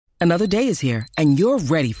Another day is here, and you're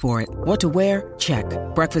ready for it. What to wear? Check.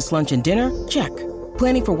 Breakfast, lunch, and dinner? Check.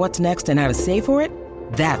 Planning for what's next and how to save for it?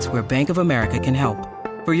 That's where Bank of America can help.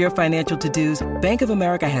 For your financial to-dos, Bank of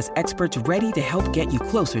America has experts ready to help get you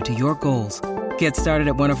closer to your goals. Get started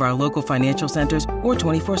at one of our local financial centers or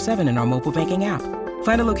 24/7 in our mobile banking app.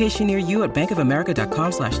 Find a location near you at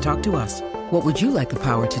bankofamerica.com/talktous. What would you like the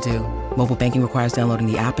power to do? Mobile banking requires downloading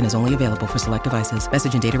the app and is only available for select devices.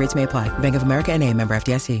 Message and data rates may apply. Bank of America N.A., member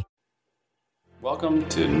FDIC. Welcome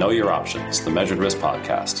to Know Your Options, the Measured Risk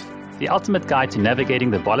Podcast. The ultimate guide to navigating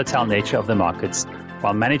the volatile nature of the markets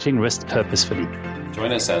while managing risk purposefully.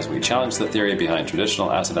 Join us as we challenge the theory behind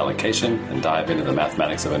traditional asset allocation and dive into the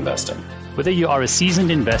mathematics of investing. Whether you are a seasoned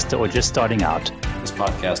investor or just starting out, this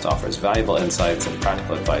podcast offers valuable insights and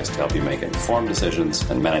practical advice to help you make informed decisions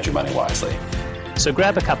and manage your money wisely. So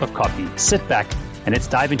grab a cup of coffee, sit back, and let's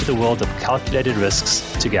dive into the world of calculated risks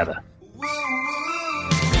together.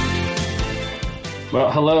 Well,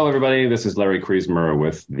 hello, everybody. This is Larry Kriesmer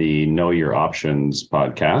with the Know Your Options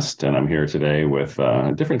podcast, and I'm here today with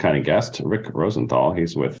a different kind of guest, Rick Rosenthal.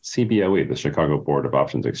 He's with CBOE, the Chicago Board of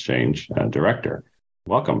Options Exchange Director.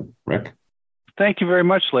 Welcome, Rick. Thank you very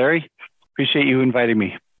much, Larry. Appreciate you inviting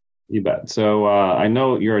me. You bet. So I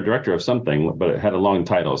know you're a director of something, but it had a long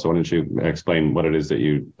title. So why don't you explain what it is that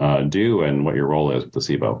you do and what your role is with the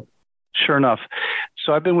CBOE? Sure enough.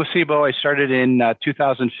 So I've been with CBOE. I started in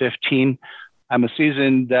 2015. I'm a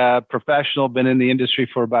seasoned professional, been in the industry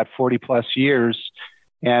for about 40 plus years.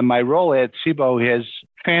 And my role at CBOE has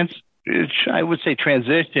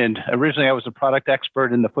transitioned. Originally, I was a product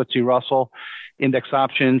expert in the FTSE Russell index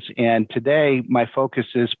options. And today, my focus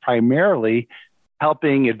is primarily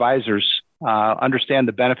helping advisors understand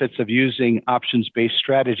the benefits of using options-based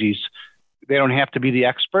strategies. They don't have to be the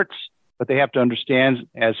experts, but they have to understand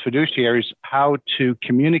as fiduciaries how to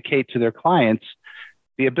communicate to their clients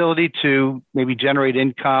the ability to maybe generate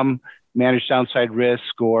income, manage downside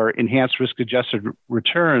risk, or enhance risk-adjusted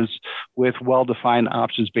returns with well-defined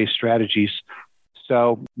options-based strategies.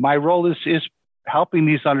 So my role is helping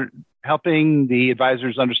the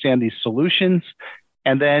advisors understand these solutions,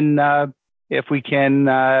 and then if we can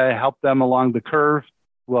help them along the curve,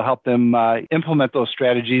 we'll help them implement those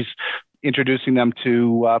strategies, introducing them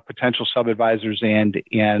to potential sub-advisors and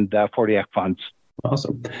 40 Act funds.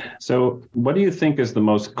 Awesome. So what do you think is the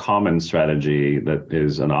most common strategy that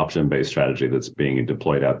is an option-based strategy that's being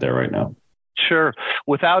deployed out there right now? Sure.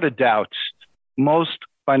 Without a doubt, most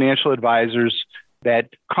financial advisors that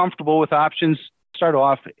are comfortable with options start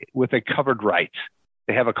off with a covered right.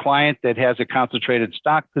 They have a client that has a concentrated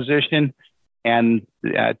stock position, and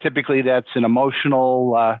typically that's an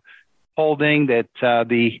emotional holding that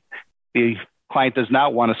the client does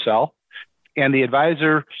not want to sell. And the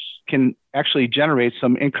advisor can actually generate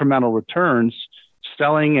some incremental returns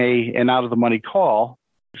selling an out-of-the-money call.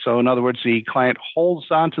 So in other words, the client holds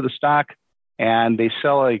onto the stock and they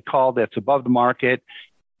sell a call that's above the market.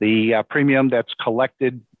 The premium that's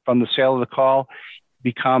collected from the sale of the call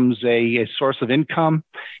becomes a source of income.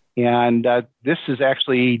 And this is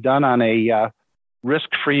actually done on a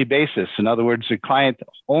risk-free basis. In other words, the client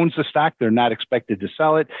owns the stock. They're not expected to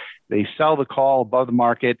sell it. They sell the call above the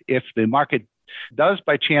market. If the market does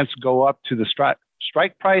by chance go up to the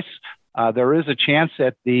strike price, there is a chance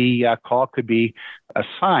that the call could be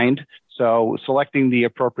assigned. So selecting the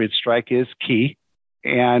appropriate strike is key.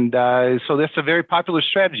 And so that's a very popular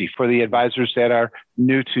strategy for the advisors that are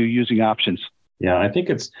new to using options. Yeah, I think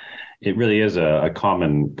it really is a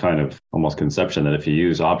common kind of almost conception that if you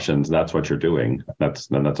use options, that's what you're doing. That's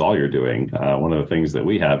all you're doing. One of the things that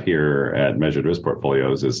we have here at Measured Risk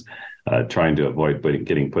Portfolios is trying to avoid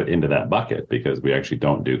getting put into that bucket, because we actually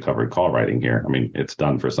don't do covered call writing here. I mean, it's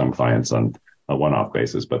done for some clients on a one-off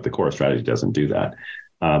basis, but the core strategy doesn't do that.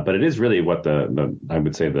 But it is really what I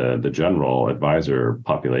would say the general advisor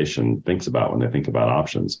population thinks about when they think about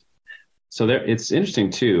options. So it's interesting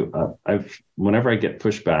too. Whenever I get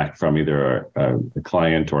pushback from either a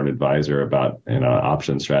client or an advisor about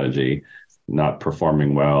option strategy not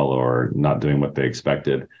performing well or not doing what they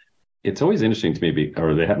expected, it's always interesting to me.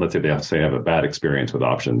 Let's say they have a bad experience with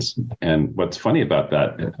options. And what's funny about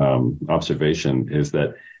that observation is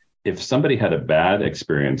that if somebody had a bad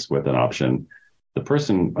experience with an option, the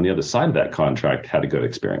person on the other side of that contract had a good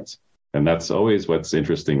experience. And that's always what's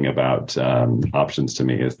interesting about options to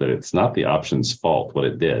me, is that it's not the option's fault what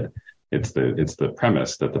it did. It's the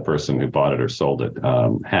premise that the person who bought it or sold it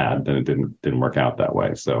had, and it didn't work out that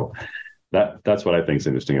way. So that's what I think is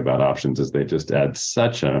interesting about options, is they just add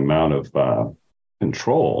such an amount of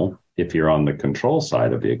control if you're on the control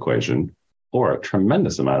side of the equation, or a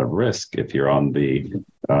tremendous amount of risk if you're on the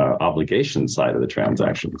obligation side of the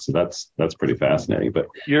transaction. So that's pretty fascinating. But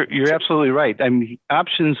you're absolutely right. I mean,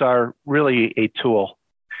 options are really a tool,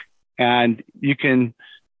 and you can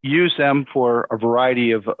use them for a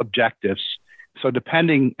variety of objectives. So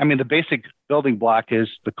the basic building block is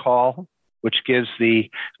the call, which gives the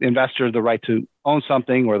investor the right to own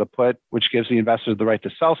something, or the put, which gives the investor the right to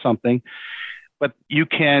sell something. But you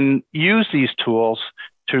can use these tools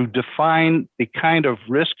to define the kind of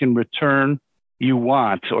risk and return you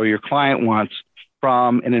want, or your client wants,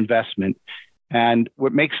 from an investment. And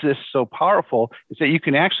what makes this so powerful is that you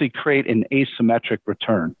can actually create an asymmetric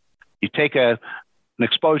return. You take an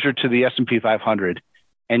exposure to the S&P 500,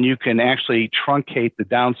 and you can actually truncate the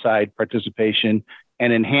downside participation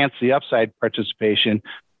and enhance the upside participation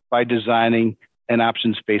by designing an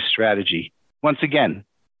options-based strategy. Once again,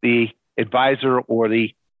 the advisor or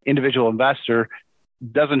the individual investor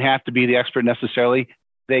doesn't have to be the expert necessarily.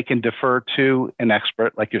 They can defer to an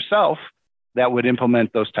expert like yourself that would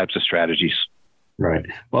implement those types of strategies. Right.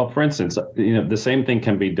 Well, for instance, the same thing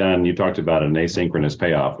can be done. You talked about an asynchronous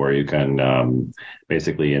payoff where you can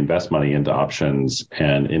basically invest money into options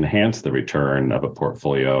and enhance the return of a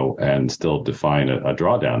portfolio and still define a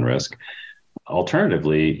drawdown risk.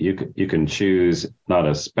 Alternatively, you can choose not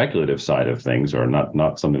a speculative side of things, or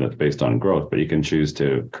not something that's based on growth, but you can choose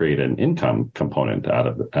to create an income component out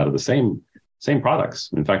of the same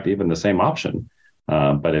products. In fact, even the same option.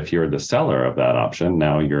 But if you're the seller of that option,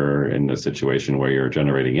 now you're in a situation where you're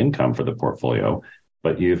generating income for the portfolio,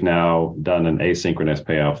 but you've now done an asynchronous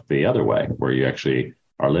payoff the other way, where you actually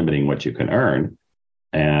are limiting what you can earn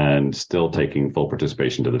and still taking full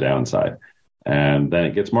participation to the downside. And then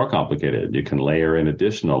it gets more complicated. You can layer in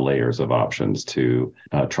additional layers of options to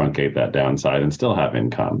truncate that downside and still have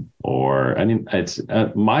income. It's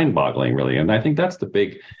mind-boggling, really. And I think that's the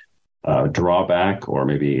big drawback, or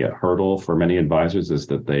maybe a hurdle for many advisors, is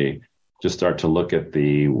that they just start to look at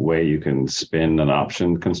the way you can spin an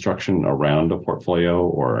option construction around a portfolio,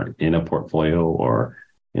 or in a portfolio, or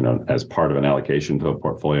as part of an allocation to a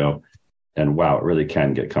portfolio. And wow, it really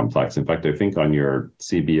can get complex. In fact, I think on your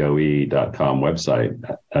cboe.com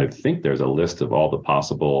website, I think there's a list of all the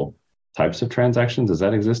possible types of transactions. Does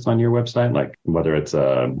that exist on your website? Like whether it's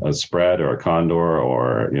a spread or a condor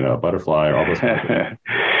or a butterfly or all those kinds of things?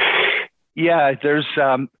 Yeah, there's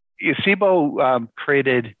Cboe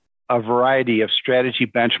created a variety of strategy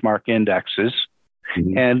benchmark indexes,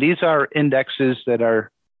 and these are indexes that are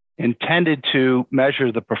intended to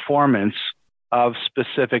measure the performance of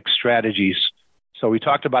specific strategies. So we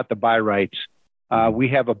talked about the buy rights. We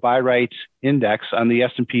have a buy rights index on the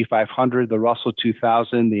S&P 500, the Russell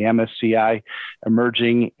 2000, the MSCI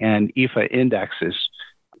Emerging, and EFA indexes.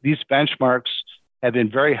 These benchmarks have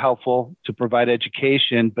been very helpful to provide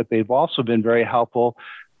education, but they've also been very helpful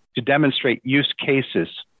to demonstrate use cases.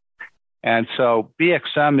 And so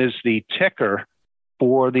BXM is the ticker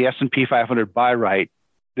for the S&P 500 buy right.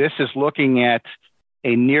 This is looking at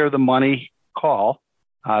a near the money call.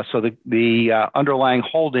 So the underlying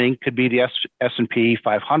holding could be the S&P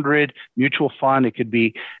 500 mutual fund. It could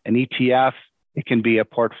be an ETF. It can be a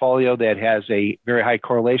portfolio that has a very high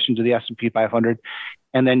correlation to the S&P 500.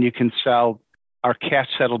 And then you can sell our cash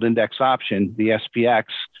settled index option, the SPX,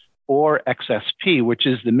 or XSP, which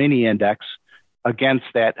is the mini index, against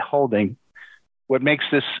that holding. What makes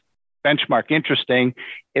this benchmark interesting,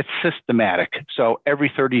 it's systematic. So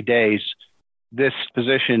every 30 days, this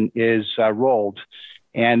position is rolled.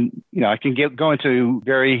 And, I can go into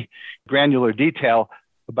very granular detail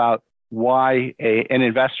about why an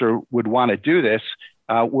investor would want to do this.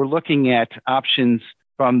 We're looking at options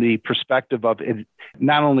from the perspective of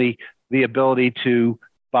not only the ability to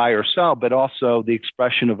buy or sell, but also the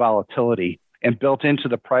expression of volatility. And built into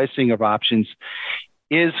the pricing of options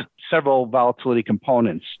is several volatility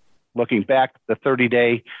components. Looking back, the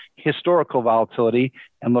 30-day historical volatility,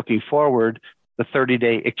 and looking forward, the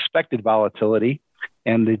 30-day expected volatility,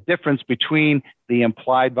 and the difference between the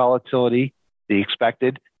implied volatility, the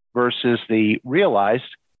expected, versus the realized.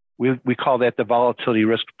 We call that the volatility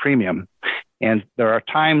risk premium. And there are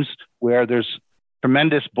times where there's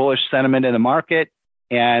tremendous bullish sentiment in the market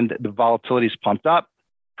and the volatility is pumped up,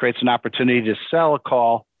 creates an opportunity to sell a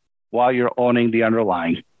call while you're owning the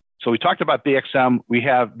underlying. So we talked about BXM. We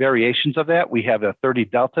have variations of that. We have a 30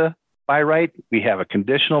 delta buy right. We have a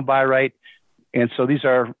conditional buy right. And so these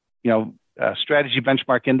are, strategy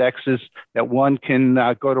benchmark indexes that one can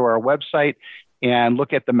go to our website and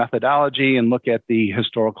look at the methodology and look at the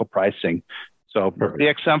historical pricing. So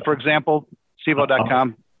BXM, for example,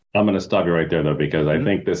 Cboe.com. I'm going to stop you right there, though, because I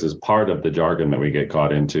think this is part of the jargon that we get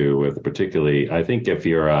caught into with, particularly, I think if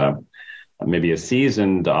you're a maybe a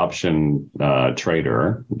seasoned option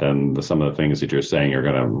trader, then some of the things that you're saying are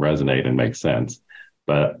going to resonate and make sense.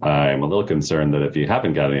 But I'm a little concerned that if you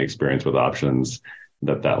haven't got any experience with options,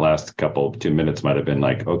 that last 2 minutes might have been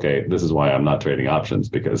like, okay, this is why I'm not trading options,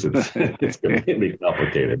 because it's completely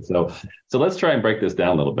complicated. So let's try and break this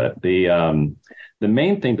down a little bit. The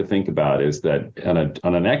main thing to think about is that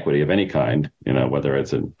on an equity of any kind, whether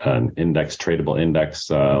it's an index, tradable index,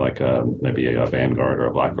 like maybe a Vanguard or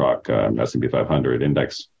a BlackRock S&P 500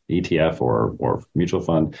 index ETF or mutual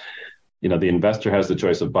fund, the investor has the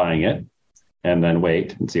choice of buying it and then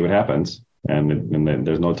wait and see what happens. And then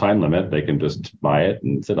there's no time limit. They can just buy it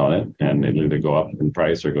and sit on it, and it'll either go up in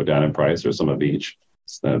price or go down in price, or some of each,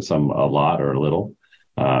 some a lot or a little.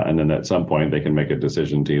 And then at some point, they can make a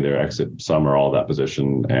decision to either exit some or all of that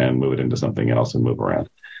position and move it into something else and move around.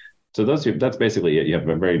 So that's basically it. You have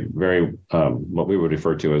a very, very what we would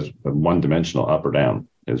refer to as one-dimensional up or down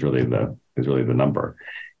is really the number.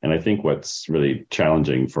 And I think what's really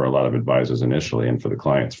challenging for a lot of advisors initially, and for the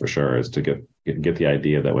clients for sure, is to get the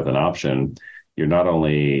idea that with an option, you're not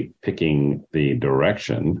only picking the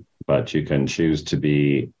direction, but you can choose to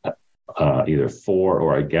be either for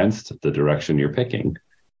or against the direction you're picking.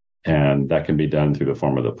 And that can be done through the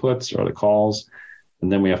form of the puts or the calls.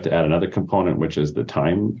 And then we have to add another component, which is the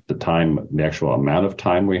actual amount of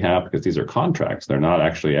time we have, because these are contracts. They're not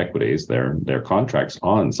actually equities. They're contracts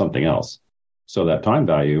on something else. So that time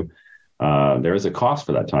value, there is a cost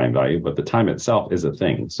for that time value, but the time itself is a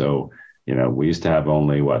thing. So, we used to have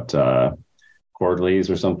only quarterlies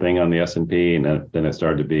or something on the S&P, and then it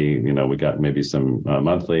started to be, we got maybe some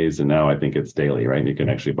monthlies, and now I think it's daily, right? You can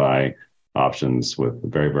actually buy options with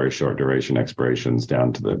very, very short duration expirations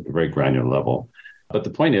down to the very granular level. But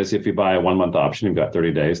the point is, if you buy a 1-month option, you've got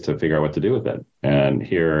 30 days to figure out what to do with it. And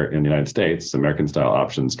here in the United States, American style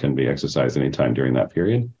options can be exercised anytime during that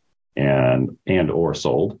period and or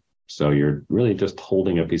sold. So you're really just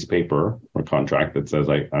holding a piece of paper or contract that says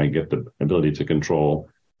I get the ability to control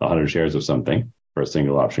 100 shares of something for a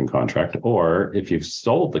single option contract. Or if you've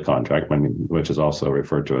sold the contract, which is also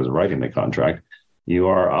referred to as writing the contract, you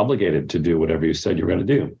are obligated to do whatever you said you were going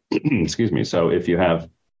to do. Excuse me. So if you have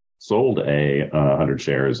sold 100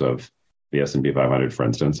 shares of the S&P 500, for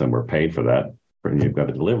instance, and were paid for that, and you've got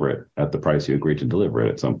to deliver it at the price you agreed to deliver it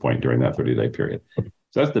at some point during that 30-day period.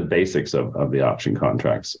 So that's the basics of the option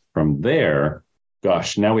contracts. From there,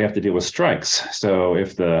 now we have to deal with strikes. So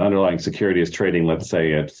if the underlying security is trading, let's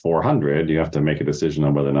say at 400, you have to make a decision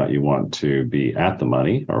on whether or not you want to be at the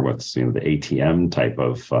money, or what's the ATM type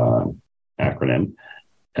of acronym,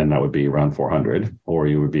 and that would be around 400, or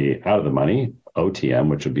you would be out of the money, OTM,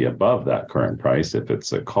 which would be above that current price if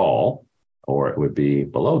it's a call, or it would be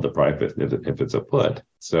below the price if it's a put.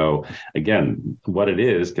 So again, what it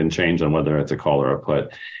is can change on whether it's a call or a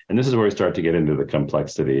put. And this is where we start to get into the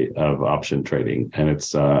complexity of option trading. And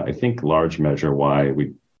it's, I think, large measure why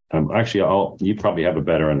we you probably have a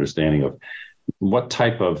better understanding of what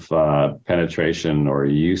type of penetration or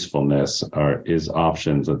usefulness is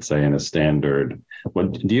options, let's say, in a standard.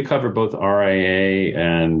 Do you cover both RIA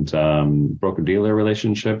and broker-dealer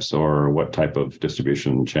relationships, or what type of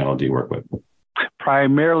distribution channel do you work with?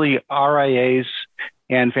 Primarily RIAs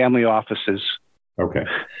and family offices. Okay.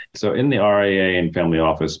 So in the RIA and family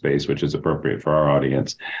office space, which is appropriate for our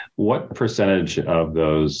audience, what percentage of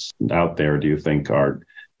those out there do you think are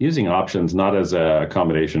using options not as a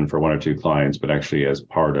accommodation for one or two clients, but actually as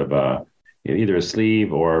part of either a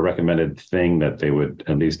sleeve or a recommended thing that they would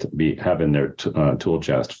at least have in their tool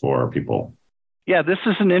chest for people? Yeah, this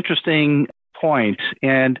is an interesting point.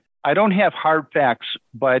 And I don't have hard facts,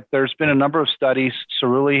 but there's been a number of studies.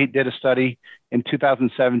 Cerulli did a study in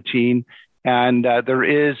 2017, and there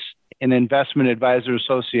is an Investment Advisor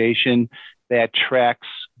Association that tracks,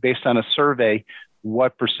 based on a survey,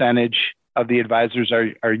 what percentage of the advisors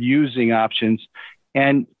are using options.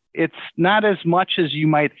 And it's not as much as you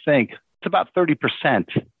might think. It's about 30%.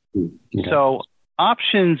 Okay. So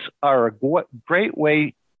options are a great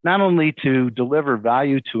way not only to deliver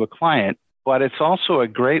value to a client, but it's also a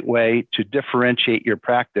great way to differentiate your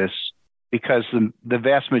practice, because the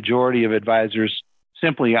vast majority of advisors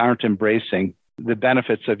simply aren't embracing the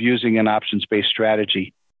benefits of using an options-based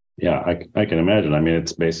strategy. Yeah, I can imagine. I mean,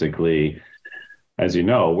 it's basically, as you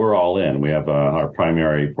know, we're all in. We have our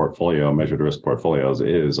primary portfolio, measured risk portfolios,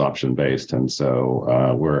 is option-based. And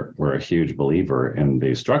so we're a huge believer in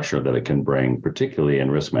the structure that it can bring, particularly in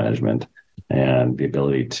risk management, and the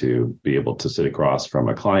ability to be able to sit across from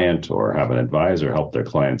a client or have an advisor help their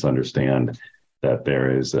clients understand that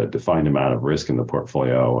there is a defined amount of risk in the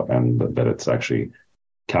portfolio and that it's actually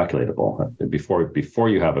calculatable. Before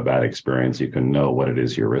you have a bad experience, you can know what it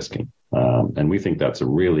is you're risking. And we think that's a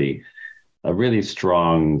really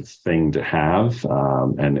strong thing to have.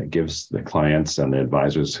 And it gives the clients and the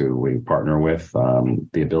advisors who we partner with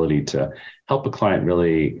the ability to help a client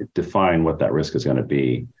really define what that risk is going to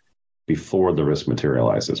be before the risk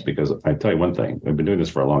materializes. Because I tell you one thing, we've been doing this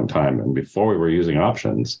for a long time. And before we were using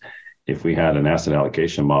options, if we had an asset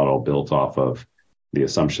allocation model built off of the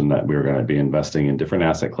assumption that we were going to be investing in different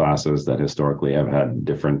asset classes that historically have had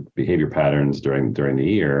different behavior patterns during the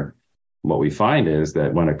year, what we find is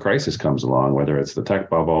that when a crisis comes along, whether it's the tech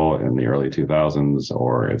bubble in the early 2000s,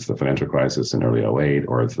 or it's the financial crisis in early 2008,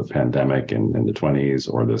 or it's the pandemic in the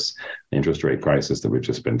 20s, or this interest rate crisis that we've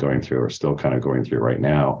just been going through or still kind of going through right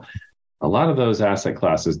now, a lot of those asset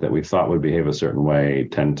classes that we thought would behave a certain way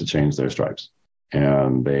tend to change their stripes.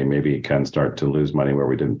 And they maybe can start to lose money where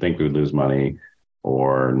we didn't think we would lose money,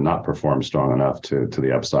 or not perform strong enough to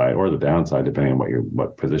the upside or the downside, depending on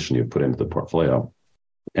what position you put into the portfolio.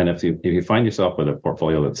 And if you find yourself with a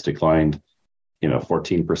portfolio that's declined,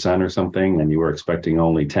 14% or something, and you were expecting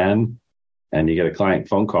only 10, and you get a client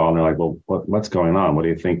phone call and they're like, well, what's going on? What do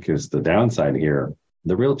you think is the downside here?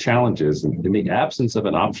 The real challenge is, in the absence of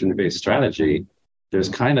an option-based strategy, there's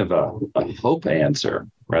kind of a hope answer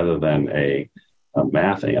rather than a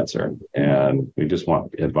math answer. And we just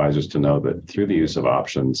want advisors to know that through the use of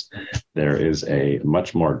options, there is a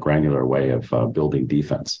much more granular way of building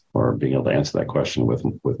defense, or being able to answer that question with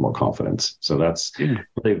more confidence. So that's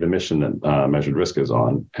really the mission that Measured Risk is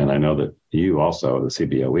on. And I know that you also, the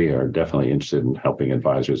CBOE, are definitely interested in helping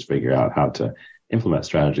advisors figure out how to implement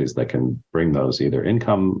strategies that can bring those either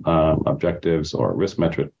income objectives or risk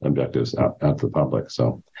metric objectives out to the public.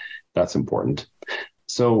 So that's important.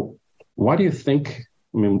 So why do you think,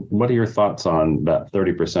 what are your thoughts on that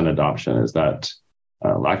 30% adoption? Is that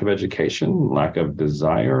lack of education, lack of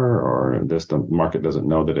desire, or just the market doesn't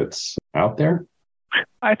know that it's out there?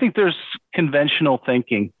 I think there's conventional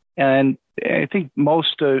thinking. And I think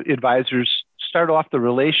most advisors start off the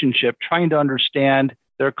relationship trying to understand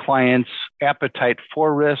their client's appetite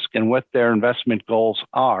for risk and what their investment goals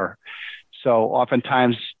are. So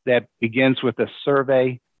oftentimes that begins with a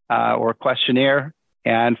survey or a questionnaire.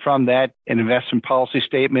 And from that, an investment policy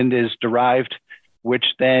statement is derived, which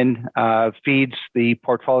then feeds the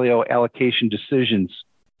portfolio allocation decisions.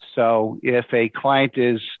 So if a client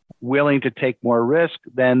is willing to take more risk,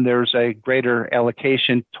 then there's a greater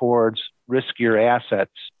allocation towards riskier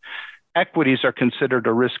assets. Equities are considered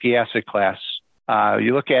a risky asset class.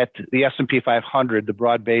 You look at the S&P 500, the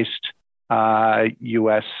broad-based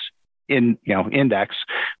U.S. index.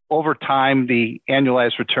 Over time, the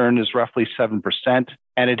annualized return is roughly 7%,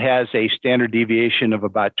 and it has a standard deviation of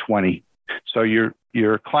about 20. So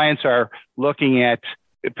your clients are looking at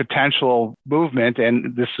potential movement,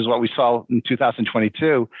 and this is what we saw in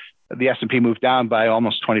 2022. The S&P moved down by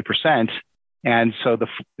almost 20%, and so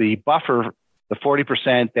the buffer, the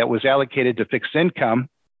 40% that was allocated to fixed income,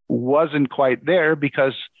 wasn't quite there,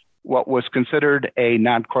 because what was considered a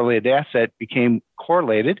non-correlated asset became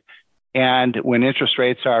correlated. And when interest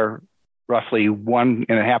rates are roughly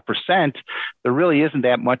 1.5%, there really isn't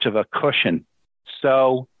that much of a cushion.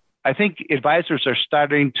 So I think advisors are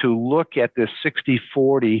starting to look at this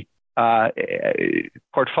 60-40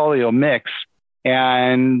 portfolio mix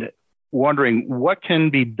and wondering what can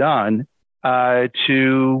be done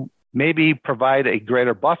to maybe provide a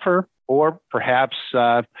greater buffer, or perhaps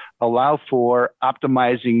allow for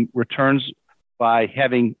optimizing returns by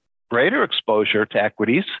having greater exposure to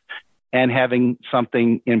equities and having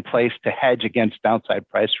something in place to hedge against downside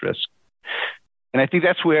price risk. And I think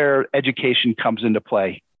that's where education comes into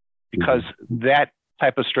play, because that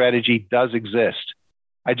type of strategy does exist.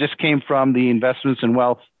 I just came from the Investments and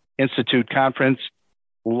Wealth Institute conference.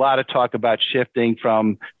 A lot of talk about shifting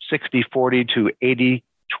from 60-40 to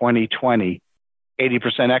 80-20-20.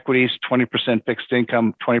 80% equities, 20% fixed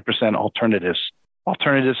income, 20% alternatives.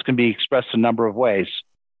 Alternatives can be expressed a number of ways.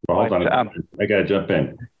 Well, hold on. I got to jump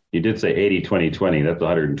in. You did say 80-20-20. That's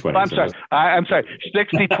 120. I'm sorry. I'm sorry.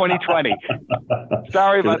 60-20-20.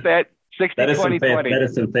 Sorry about that. 60-20-20. That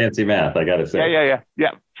is some fancy math, I got to say.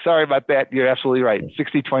 Yeah. Sorry about that. You're absolutely right.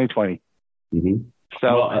 60-20-20. Mm-hmm.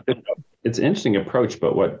 So it's an interesting approach,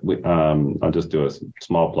 but I'll just do a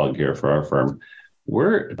small plug here for our firm.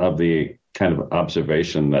 We're of the kind of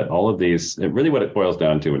observation that all of these, really what it boils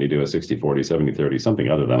down to when you do a 60-40, 70-30, something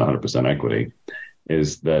other than 100% equity,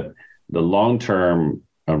 is that the long-term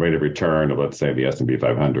rate of return of, let's say, the S&P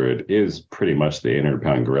 500 is pretty much the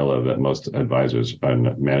 800-pound gorilla that most advisors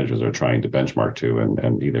and managers are trying to benchmark to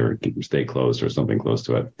and either stay close or something close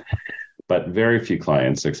to it. But very few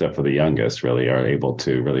clients, except for the youngest, really are able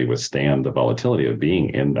to really withstand the volatility of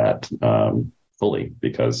being in that fully,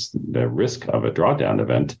 because the risk of a drawdown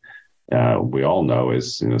event, we all know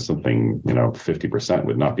is something 50%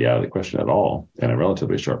 would not be out of the question at all in a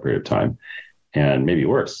relatively short period of time, and maybe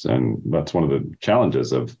worse. And that's one of the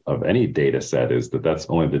challenges of any data set, is that that's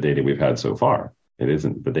only the data we've had so far. It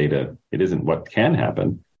isn't the data. It isn't what can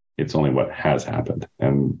happen. It's only what has happened.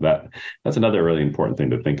 And that's another really important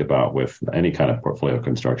thing to think about with any kind of portfolio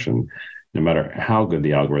construction. No matter how good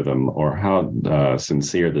the algorithm or how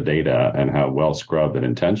sincere the data and how well scrubbed and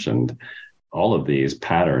intentioned, all of these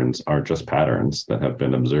patterns are just patterns that have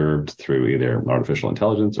been observed through either artificial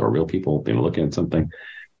intelligence or real people looking at something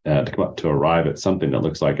to come up to arrive at something that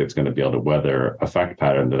looks like it's going to be able to weather a fact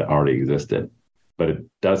pattern that already existed. But it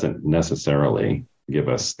doesn't necessarily give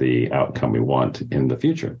us the outcome we want in the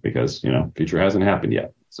future, because future hasn't happened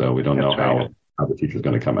yet, so we don't know how the future is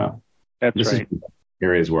going to come out. This is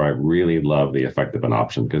areas where I really love the effect of an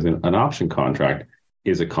option, because an option contract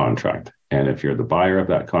is a contract, and if you're the buyer of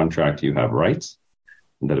that contract, you have rights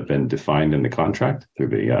that have been defined in the contract through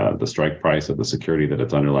the strike price of the security that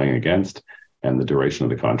it's underlying against, and the duration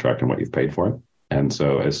of the contract and what you've paid for it. And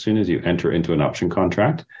so as soon as you enter into an option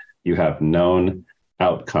contract, you have known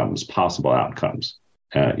outcomes, possible outcomes.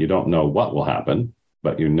 You don't know what will happen,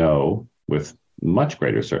 but you know with much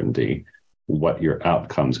greater certainty what your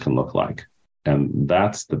outcomes can look like. And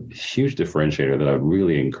that's the huge differentiator that I would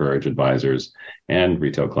really encourage advisors and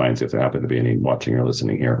retail clients, if there happen to be any watching or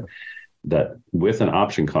listening here, that with an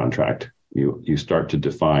option contract, you start to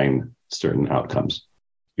define certain outcomes.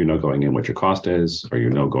 Going in what your cost is, or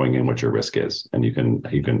going in what your risk is. And you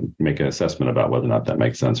can make an assessment about whether or not that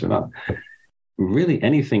makes sense or not. Really,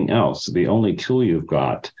 anything else, the only tool you've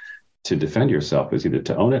got to defend yourself is either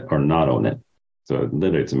to own it or not own it. So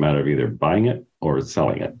literally, it's a matter of either buying it or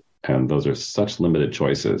selling it. And those are such limited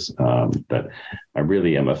choices that I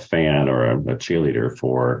really am a fan or a cheerleader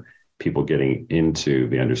for people getting into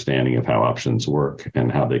the understanding of how options work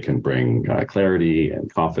and how they can bring clarity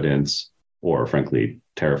and confidence, or frankly,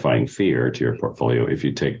 terrifying fear to your portfolio if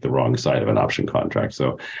you take the wrong side of an option contract.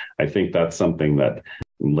 So I think that's something that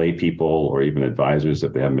lay people or even advisors,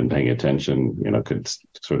 if they haven't been paying attention, could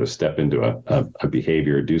sort of step into a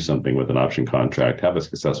behavior, do something with an option contract, have a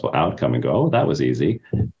successful outcome and go, oh, that was easy.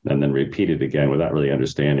 And then repeat it again without really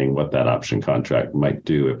understanding what that option contract might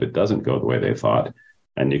do if it doesn't go the way they thought.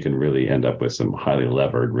 And you can really end up with some highly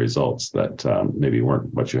levered results that maybe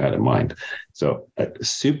weren't what you had in mind. So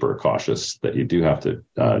super cautious that you do have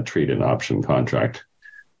to treat an option contract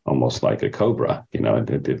almost like a cobra.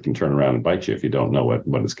 It can turn around and bite you if you don't know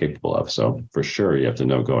what it's capable of. So for sure, you have to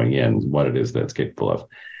know going in what it is that it's capable of.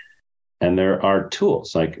 And there are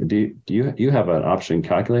tools like, do you have an option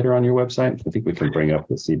calculator on your website? I think we can bring up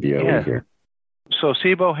the CBOE here. So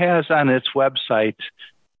CBOE has on its website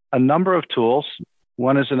a number of tools.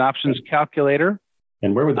 One is an options calculator.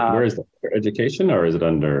 And where is that? Under education, or is it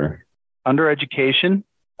under? Under education.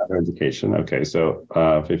 Under education. Okay. So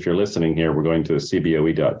if you're listening here, we're going to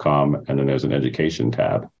cboe.com, and then there's an education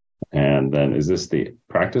tab. And then is this the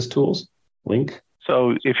practice tools link?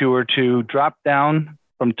 So if you were to drop down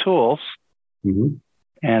from tools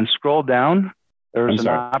and scroll down, there's an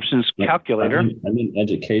options calculator. I'm in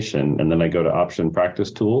education, and then I go to option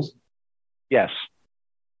practice tools. Yes.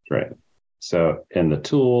 Right. So in the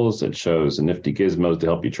tools, it shows nifty gizmos to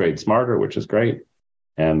help you trade smarter, which is great.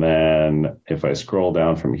 And then if I scroll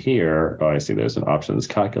down from here, I see there's an options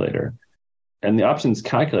calculator. And the options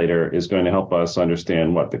calculator is going to help us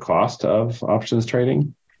understand what the cost of options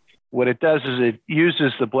trading. What it does is it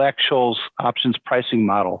uses the Black-Scholes options pricing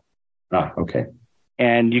model. Okay.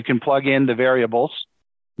 And you can plug in the variables,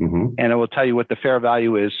 and it will tell you what the fair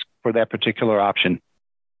value is for that particular option.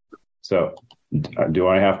 So do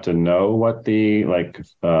I have to know what the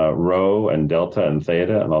rho and delta and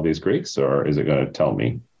theta and all these Greeks, or is it going to tell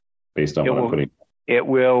me based on what I'm putting? It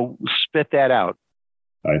will spit that out.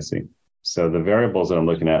 I see. So the variables that I'm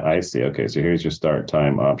looking at, I see. Okay, so here's your start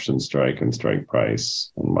time, option strike, and strike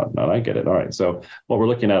price and whatnot. I get it. All right. So what we're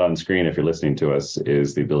looking at on screen, if you're listening to us,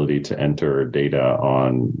 is the ability to enter data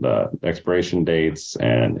on the expiration dates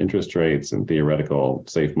and interest rates and theoretical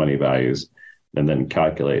safe money values, and then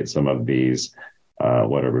calculate some of these,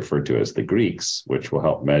 what are referred to as the Greeks, which will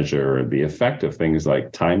help measure the effect of things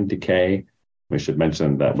like time decay. We should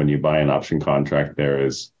mention that when you buy an option contract, there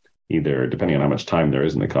is either, depending on how much time there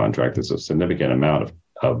is in the contract, there's a significant amount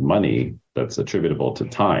of money that's attributable to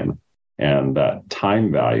time. And that time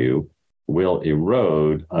value will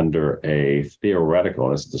erode under a theoretical,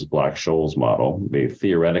 this is Black-Scholes model, the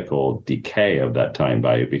theoretical decay of that time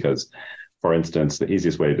value. Because, for instance, the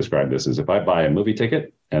easiest way to describe this is if I buy a movie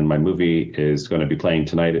ticket and my movie is going to be playing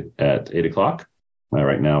tonight at 8 o'clock,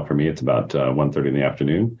 Right now, for me, it's about 1:30 in the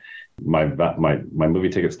afternoon. My movie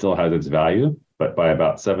ticket still has its value, but by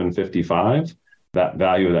about 7:55, that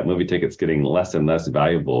value of that movie ticket's getting less and less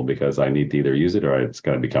valuable because I need to either use it or it's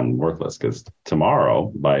going to become worthless. Because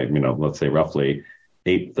tomorrow, by let's say roughly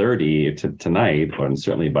 8:30 tonight, and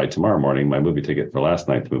certainly by tomorrow morning, my movie ticket for last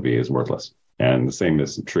night's movie is worthless. And the same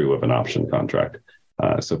is true of an option contract.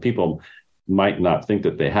 So people might not think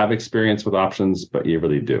that they have experience with options, but you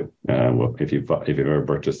really do. If you've ever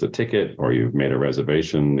purchased a ticket or you've made a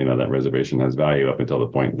reservation, that reservation has value up until the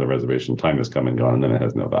point the reservation time has come and gone, and then it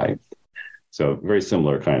has no value. So very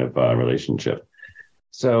similar kind of relationship.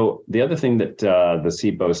 So the other thing that the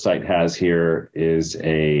CBOE site has here is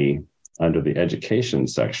under the education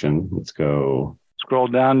section. Let's go. Scroll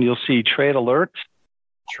down. You'll see Trade Alert.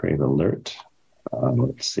 Trade Alert.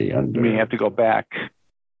 Let's see. You may have to go back.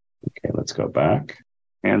 Okay, let's go back.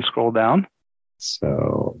 And scroll down.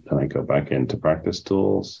 So then I go back into Practice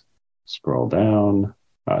Tools, scroll down,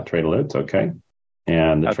 Trade Alerts, okay.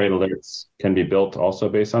 And the Trade Alerts can be built also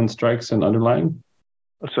based on strikes and underlying?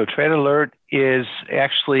 So Trade Alert is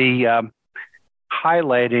actually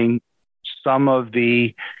highlighting some of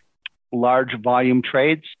the large volume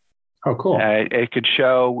trades. Oh, cool. It could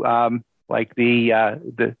show like the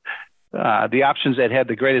options that had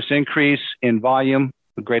the greatest increase in volume,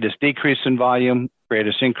 the greatest decrease in volume,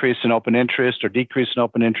 greatest increase in open interest or decrease in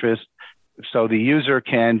open interest. So the user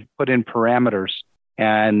can put in parameters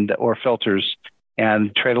or filters,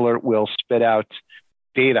 and Trade Alert will spit out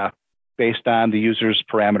data based on the user's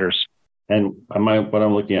parameters. And what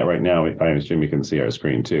I'm looking at right now, I assume you can see our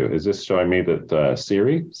screen too. Is this showing me that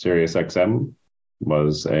Sirius XM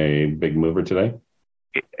was a big mover today?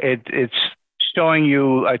 It's showing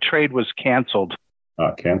you a trade was canceled.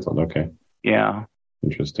 Canceled. Okay. Yeah.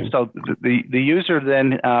 Interesting. So the user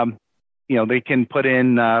then, they can put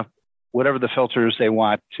in whatever the filters they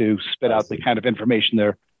want to spit out the kind of information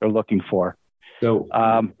they're looking for. So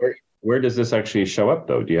where does this actually show up,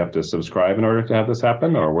 though? Do you have to subscribe in order to have this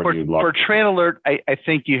happen, or where do you log? For Trade Alert, I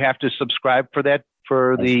think you have to subscribe for that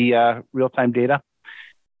for the real-time data.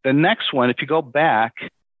 The next one, if you go back,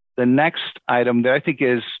 the next item that I think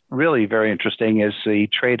is really very interesting is the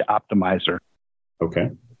Trade Optimizer. Okay.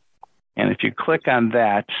 And if you click on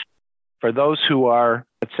that, for those who are,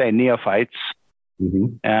 let's say, neophytes,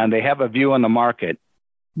 and they have a view on the market,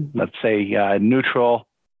 let's say neutral,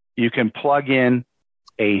 you can plug in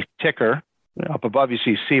a ticker. Up above, you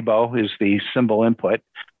see CBOE is the symbol input,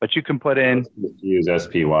 but you can put in... Use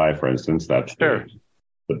SPY, for instance. That's the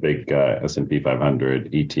big S&P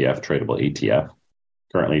 500 ETF, tradable ETF,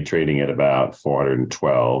 currently trading at about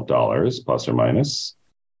 $412 plus or minus.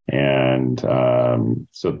 And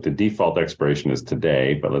so the default expiration is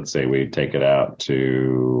today, but let's say we take it out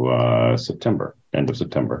to September, end of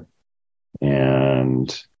September.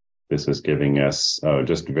 And this is giving us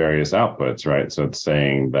just various outputs, right? So it's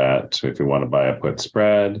saying that if we want to buy a put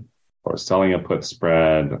spread or selling a put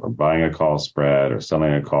spread or buying a call spread or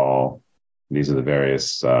selling a call, these are the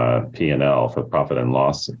various P&L for profit and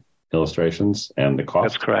loss illustrations and the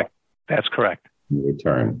cost. That's correct.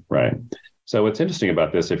 Return, right. So what's interesting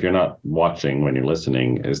about this, if you're not watching when you're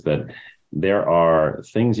listening, is that there are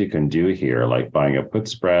things you can do here, like buying a put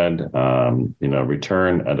spread,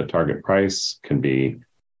 return at a target price can be,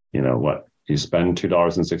 you spend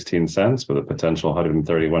 $2.16 with a potential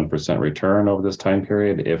 131% return over this time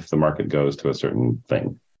period if the market goes to a certain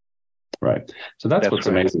thing. Right. So that's what's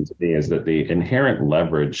amazing to me is that the inherent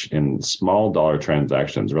leverage in small dollar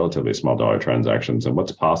transactions, relatively small dollar transactions, and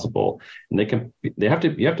what's possible. And you have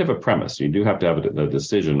to have a premise. You do have to have a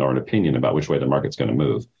decision or an opinion about which way the market's going to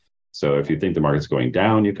move. So if you think the market's going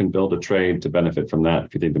down, you can build a trade to benefit from that.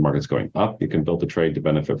 If you think the market's going up, you can build a trade to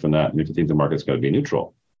benefit from that. And if you think the market's going to be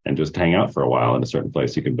neutral and just hang out for a while in a certain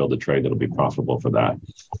place, you can build a trade that'll be profitable for that.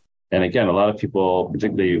 And again, a lot of people,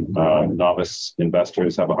 particularly novice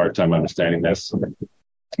investors, have a hard time understanding this.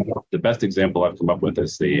 The best example I've come up with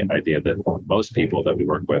is the idea that most people that we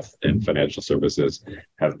work with in financial services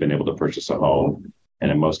have been able to purchase a home.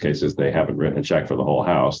 And in most cases, they haven't written a check for the whole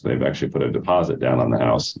house. They've actually put a deposit down on the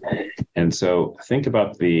house. And so think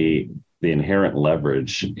about the inherent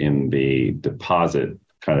leverage in the deposit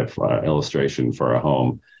kind of illustration for a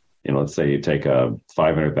home. Let's say you take a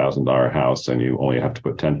 $500,000 house and you only have to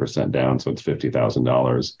put 10% down, so it's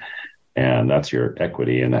 $50,000. And that's your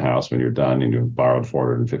equity in the house when you're done, and you've borrowed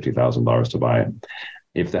 $450,000 to buy it.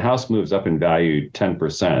 If the house moves up in value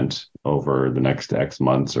 10% over the next X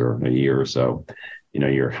months or a year or so,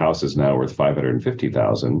 your house is now worth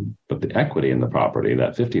 $550,000, but the equity in the property,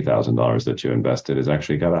 that $50,000 that you invested, has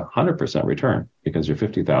actually got a 100% return because your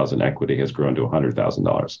 $50,000 equity has grown to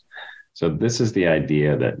 $100,000. So this is the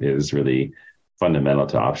idea that is really fundamental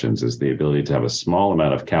to options, is the ability to have a small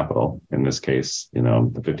amount of capital, in this case, the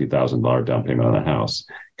 $50,000 down payment on a house,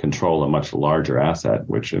 control a much larger asset,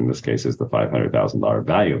 which in this case is the $500,000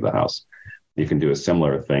 value of the house. You can do a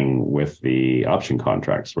similar thing with the option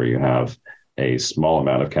contracts where you have a small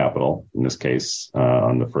amount of capital, in this case,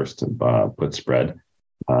 on the first put spread,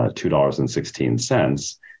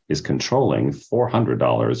 $2.16 is controlling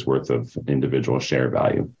 $400 worth of individual share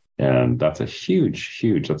value. And that's a huge,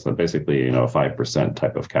 that's basically, a 5%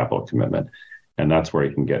 type of capital commitment. And that's where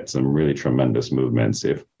you can get some really tremendous movements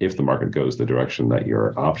if the market goes the direction that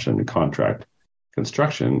your option contract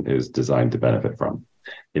construction is designed to benefit from.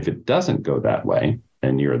 If it doesn't go that way,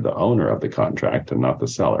 and you're the owner of the contract and not the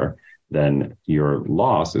seller, then your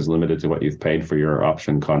loss is limited to what you've paid for your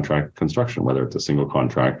option contract construction, whether it's a single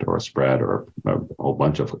contract or a spread or a whole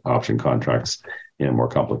bunch of option contracts in a more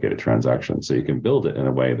complicated transaction. So you can build it in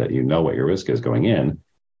a way that you know what your risk is going in,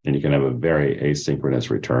 and you can have a very asynchronous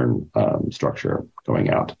return structure going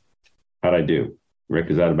out. How'd I do? Rick,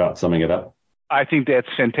 is that about summing it up? I think that's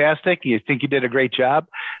fantastic. You think you did a great job.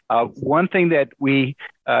 One thing that we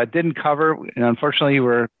didn't cover, and unfortunately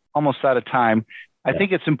we're almost out of time, I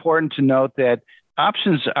think it's important to note that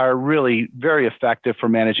options are really very effective for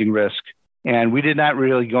managing risk. And we did not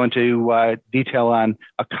really go into detail on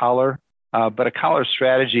a collar, but a collar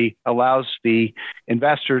strategy allows the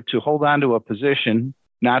investor to hold on to a position,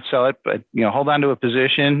 not sell it, but hold on to a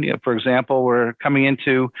position. For example, we're coming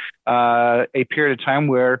into a period of time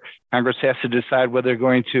where Congress has to decide whether they're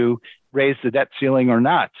going to raise the debt ceiling or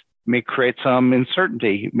not. It may create some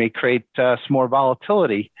uncertainty, it may create some more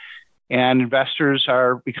volatility. And investors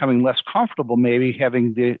are becoming less comfortable maybe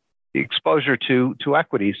having the exposure to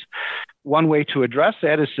equities. One way to address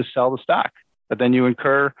that is to sell the stock, but then you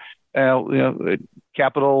incur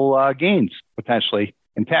capital gains potentially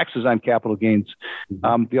and taxes on capital gains.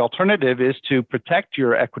 The alternative is to protect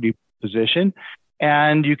your equity position,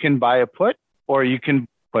 and you can buy a put or you can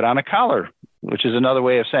put on a collar, which is another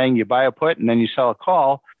way of saying you buy a put and then you sell a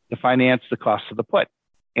call to finance the cost of the put.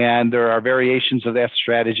 And there are variations of that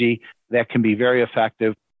strategy that can be very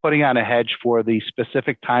effective, putting on a hedge for the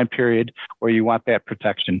specific time period where you want that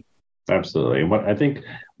protection. Absolutely. And I think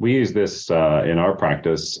we use this in our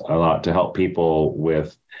practice a lot to help people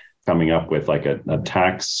with coming up with like a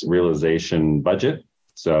tax realization budget.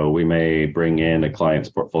 So we may bring in a client's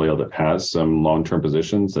portfolio that has some long-term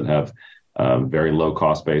positions that have very low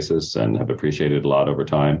cost basis and have appreciated a lot over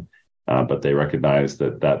time. But they recognize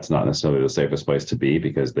that that's not necessarily the safest place to be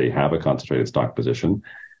because they have a concentrated stock position.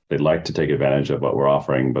 They'd like to take advantage of what we're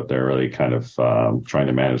offering, but they're really kind of trying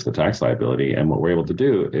to manage the tax liability. And what we're able to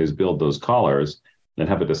do is build those collars and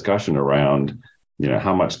have a discussion around,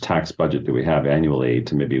 how much tax budget do we have annually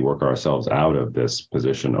to maybe work ourselves out of this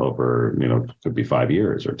position over, could be 5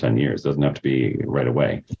 years or 10 years. It doesn't have to be right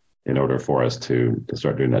away in order for us to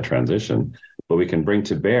start doing that transition. But we can bring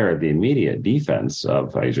to bear the immediate defense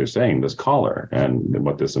of, as you're saying, this collar. And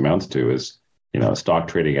what this amounts to is, stock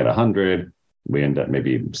trading at 100, we end up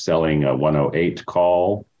maybe selling a 108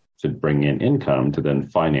 call to bring in income to then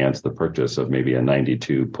finance the purchase of maybe a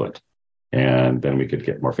 92 put. And then we could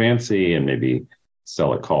get more fancy and maybe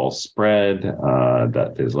sell a call spread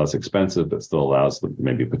that is less expensive, but still allows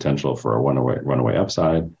maybe potential for a runaway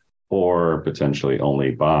upside, or potentially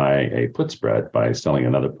only buy a put spread by selling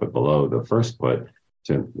another put below the first put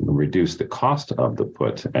to reduce the cost of the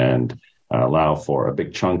put and allow for a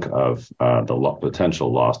big chunk of the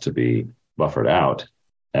potential loss to be buffered out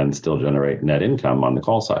and still generate net income on the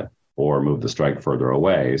call side, or move the strike further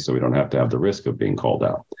away so we don't have to have the risk of being called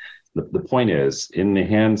out. The point is, in the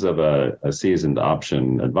hands of a seasoned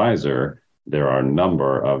option advisor, there are a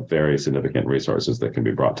number of very significant resources that can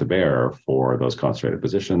be brought to bear for those concentrated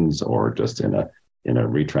positions or just in a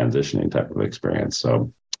retransitioning type of experience.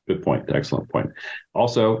 So good point. Excellent point.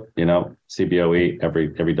 Also, CBOE,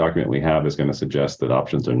 every document we have is going to suggest that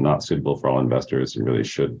options are not suitable for all investors. You really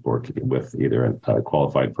should work with either a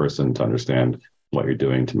qualified person to understand what you're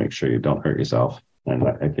doing to make sure you don't hurt yourself. And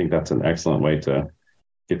I think that's an excellent way to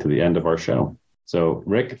get to the end of our show. So,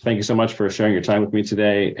 Rick, thank you so much for sharing your time with me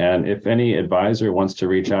today. And if any advisor wants to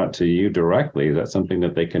reach out to you directly, is that something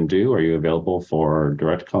that they can do? Are you available for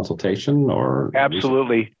direct consultation or?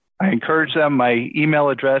 Absolutely. I encourage them. My email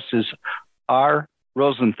address is rrosenthal,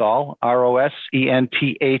 Rosenthal,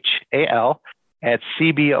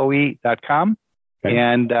 @cboe.com. Okay.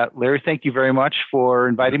 And Larry, thank you very much for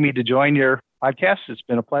inviting me to join your podcast. It's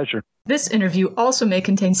been a pleasure. This interview also may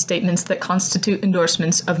contain statements that constitute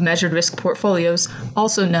endorsements of measured risk portfolios,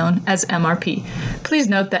 also known as MRP. Please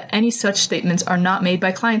note that any such statements are not made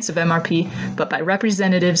by clients of MRP, but by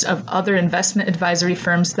representatives of other investment advisory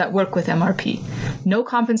firms that work with MRP. No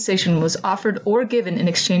compensation was offered or given in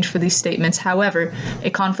exchange for these statements. However, a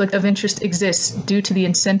conflict of interest exists due to the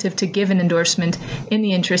incentive to give an endorsement in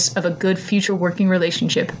the interest of a good future working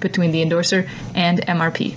relationship between the endorser and MRP.